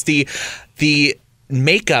because the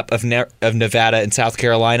makeup of Nevada and South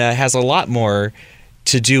Carolina has a lot more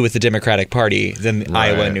to do with the Democratic Party than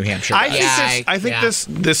Iowa and New Hampshire. I think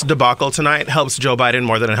this debacle tonight helps Joe Biden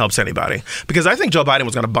more than it helps anybody, because I think Joe Biden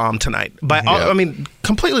was going to bomb tonight. I mean,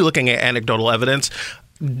 completely looking at anecdotal evidence,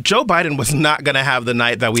 Joe Biden was not going to have the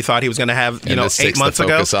night that we thought he was going to have, 8 months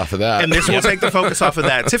ago. Focus off of that. And this will take the focus off of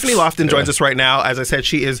that. Tiffany Lofton joins us right now. As I said,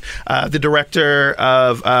 she is the director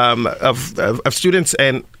of students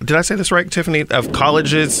and, did I say this right, Tiffany? Of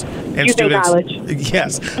colleges and students. College.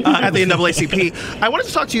 Yes, at the NAACP. I wanted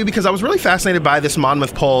to talk to you because I was really fascinated by this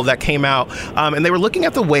Monmouth poll that came out, and they were looking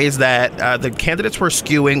at the ways that the candidates were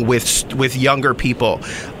skewing with younger people.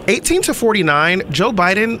 18 to 49, Joe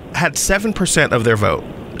Biden had 7% of their vote.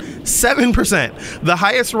 7%. The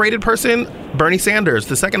highest rated person, Bernie Sanders.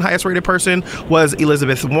 The second highest rated person was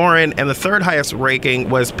Elizabeth Warren, and the third highest ranking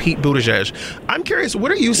was Pete Buttigieg. I'm curious,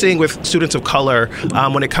 what are you seeing with students of color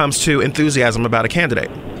when it comes to enthusiasm about a candidate?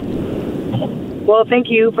 Well, thank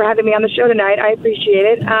you for having me on the show tonight. I appreciate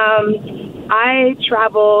it. I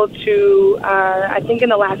traveled to, I think in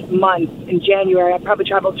the last month, in January, I probably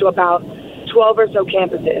traveled to about 12 or so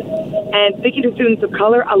campuses. And speaking to students of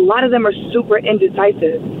color, a lot of them are super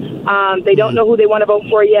indecisive. They don't know who they want to vote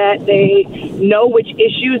for yet. They know which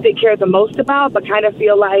issues they care the most about, but kind of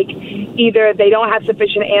feel like either they don't have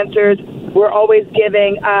sufficient answers. We're always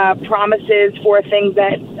giving promises for things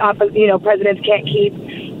that presidents can't keep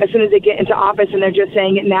as soon as they get into office, and they're just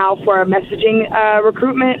saying it now for messaging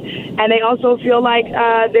recruitment. And they also feel like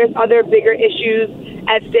there's other bigger issues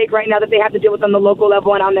at stake right now that they have to deal with on the local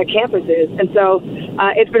level and on their campuses. And so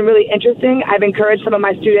it's been really interesting. I've encouraged some of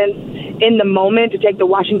my students in the moment to take the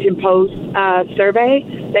Washington Post survey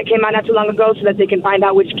that came out not too long ago so that they can find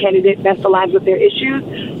out which candidate best aligns with their issues.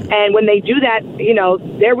 And when they do that,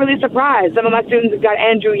 they're really surprised. Some of my students have got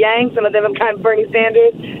Andrew Yang, some of them have gotten Bernie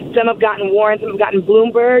Sanders, some have gotten Warren, some have gotten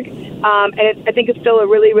Bloomberg. And I think it's still a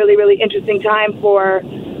really, really, really interesting time for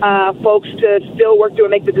folks to still work through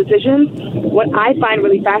and make the decisions. What I find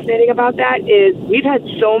really fascinating about that is we've had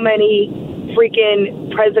so many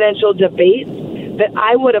freaking presidential debates that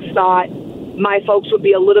I would have thought my folks would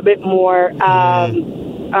be a little bit more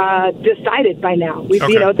decided by now.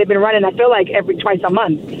 They've been running, I feel like, twice a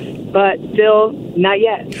month, but still not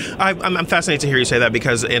yet. I'm fascinated to hear you say that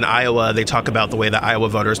because in Iowa, they talk about the way that Iowa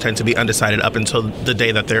voters tend to be undecided up until the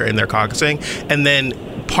day that they're in their caucusing. And then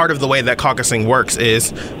part of the way that caucusing works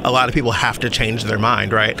is a lot of people have to change their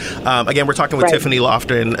mind, right? Again, we're talking with Tiffany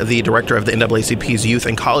Lofton, the director of the NAACP's Youth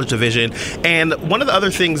and College Division. And one of the other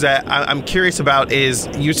things that I'm curious about is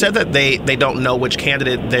you said that they don't know which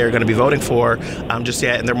candidate they're going to be voting for just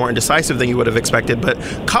yet, and they're more indecisive than you would have expected. But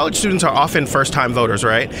college students are often first-time voters,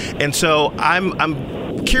 right? And so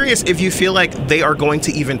I'm curious if you feel like they are going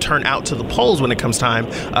to even turn out to the polls when it comes time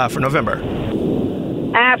for November.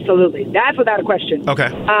 Absolutely. That's without a question. Okay.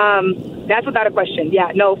 That's without a question.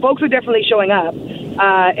 Yeah, no, folks are definitely showing up.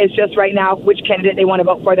 It's just right now which candidate they want to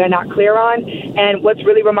vote for they're not clear on. And what's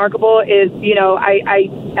really remarkable is,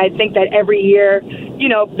 I think that every year,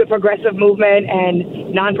 the progressive movement and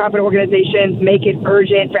nonprofit organizations make it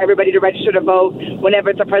urgent for everybody to register to vote whenever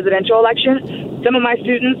it's a presidential election. Some of my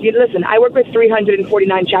students, listen, I work with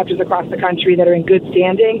 349 chapters across the country that are in good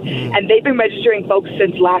standing, and they've been registering folks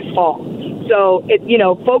since last fall. So,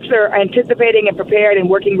 folks are anticipating and prepared and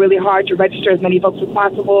working really hard to register as many folks as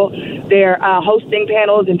possible. They're hosting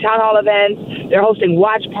panels and town hall events. They're hosting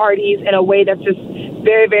watch parties in a way that's just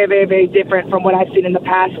very, very, very, very different from what I've seen in the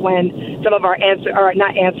past when some of our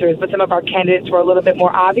some of our candidates were a little bit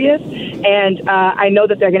more obvious. And I know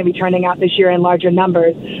that they're going to be turning out this year in larger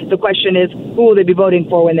numbers. The question is, who will they be voting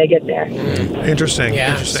for when they get there? Interesting.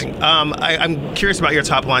 I'm curious about your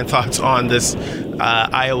top line thoughts on this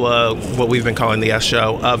Iowa, what we've been calling the S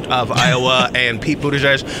show of Iowa and Pete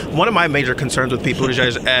Buttigieg. One of my major concerns with Pete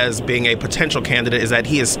Buttigieg as being a potential candidate is that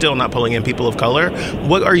he is still not pulling in people of color.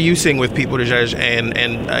 What are you seeing with Pete Buttigieg and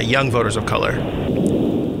young voters of color?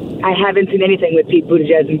 I haven't seen anything with Pete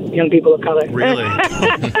Buttigieg and young people of color. Really?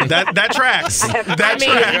 that tracks. Look at the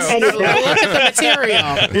material.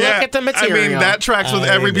 Yeah. Look at the material. I mean, that tracks with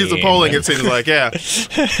every piece of polling, it seems like, yeah.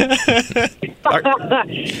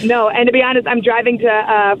 No, and to be honest, I'm driving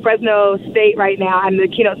to Fresno State right now. I'm the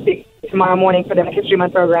keynote speaker tomorrow morning for the History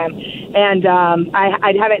Month program. And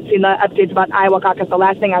I haven't seen the updates about Iowa Caucus. The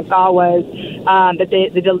last thing I saw was that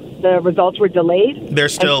the results were delayed.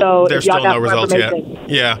 There's still no results yet.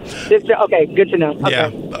 Yeah. Okay, good to know.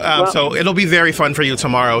 Okay. Yeah. So it'll be very fun for you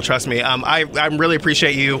tomorrow, trust me. I really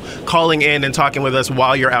appreciate you calling in and talking with us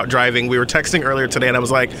while you're out driving. We were texting earlier today, and I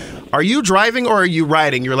was like, are you driving or are you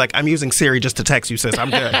riding? You were like, I'm using Siri just to text you, sis. I'm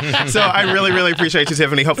good. So I really, really appreciate you,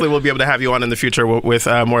 Tiffany. Hopefully we'll be able to have you on in the future with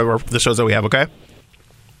more of the shows that we have, okay?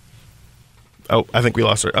 Oh, I think we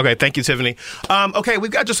lost her. Okay, thank you, Tiffany. Okay,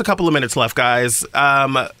 we've got just a couple of minutes left, guys.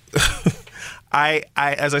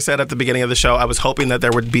 as I said at the beginning of the show, I was hoping that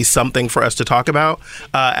there would be something for us to talk about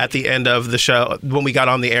at the end of the show when we got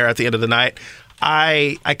on the air at the end of the night.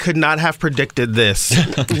 I could not have predicted this.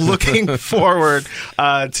 Looking forward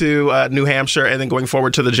to New Hampshire and then going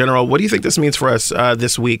forward to the general, what do you think this means for us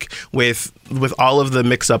this week with all of the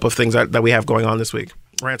mix-up of things that we have going on this week?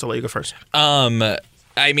 Rance, I'll let you go first.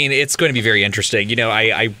 I mean, it's going to be very interesting. You know,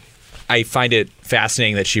 I find it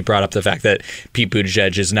fascinating that she brought up the fact that Pete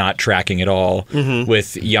Buttigieg is not tracking at all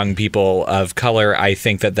with young people of color. I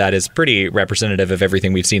think that is pretty representative of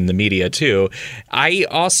everything we've seen in the media, too. I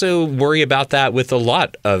also worry about that with a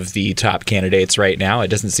lot of the top candidates right now. It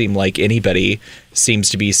doesn't seem like anybody seems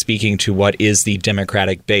to be speaking to what is the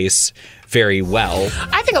Democratic base very well.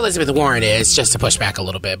 I think Elizabeth Warren is, just to push back a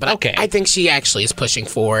little bit. But okay. I think she actually is pushing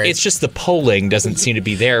forward. It's just the polling doesn't seem to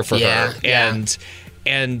be there for her.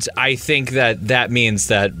 And I think that means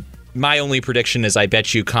that my only prediction is I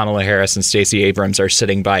bet you Kamala Harris and Stacey Abrams are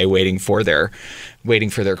sitting by waiting for their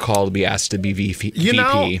call to be asked to be VP. You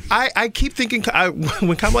know, I keep thinking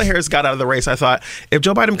when Kamala Harris got out of the race, I thought if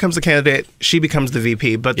Joe Biden becomes the candidate, she becomes the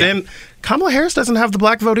VP. But then Kamala Harris doesn't have the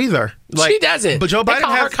black vote either. She doesn't. But Joe Biden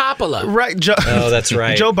has her Coppola. Right. Oh, that's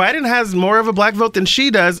right. Joe Biden has more of a black vote than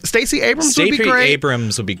she does. Stacey Abrams would be great.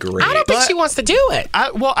 Abrams would be great. I don't think she wants to do it.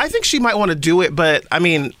 I think she might want to do it, but I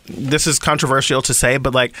mean, this is controversial to say,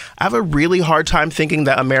 but like, I have a really hard time thinking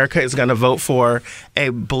that America is going to vote for a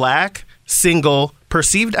black, single,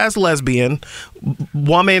 perceived as lesbian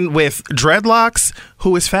woman with dreadlocks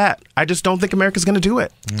who is fat. I just don't think America's going to do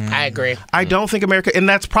it. I agree. I don't think America, and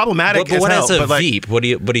that's problematic. But what as a Veep? What do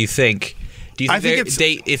you think? Do you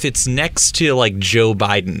think if it's next to like Joe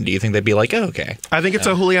Biden, do you think they'd be like, oh, okay? I think it's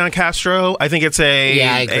a Julian Castro. I think it's a.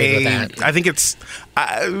 Yeah, I agree with that. I think it's.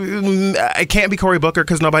 It can't be Cory Booker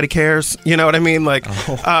because nobody cares. You know what I mean? Like,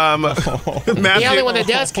 Matthew, the only one that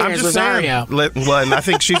does care is Rosario. Well, and I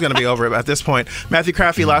think she's going to be over it at this point. Matthew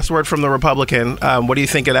Craffey, last word from the Republican. What do you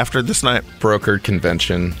think after this night? Brokered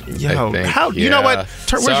convention. Yo, you know what?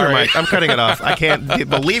 Where's your mic? I'm cutting it off. I can't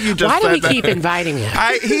believe you just. Why said do we keep inviting him?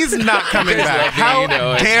 He's not coming back. How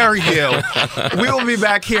dare you? We will be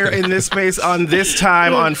back here in this space on this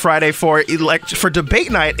time on Friday for debate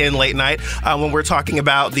night in late night when we're talking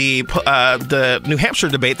about the New Hampshire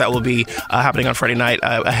debate that will be happening on Friday night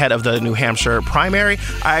ahead of the New Hampshire primary.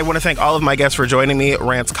 I want to thank all of my guests for joining me: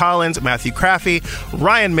 Rance Collins, Matthew Craffey,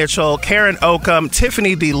 Ryan Mitchell, Karen Ocamb,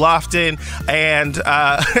 Tiffany D. Lofton,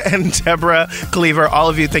 and Debra Cleaver. All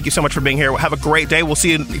of you, thank you so much for being here. Have a great day. We'll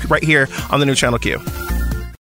see you right here on the new Channel Q.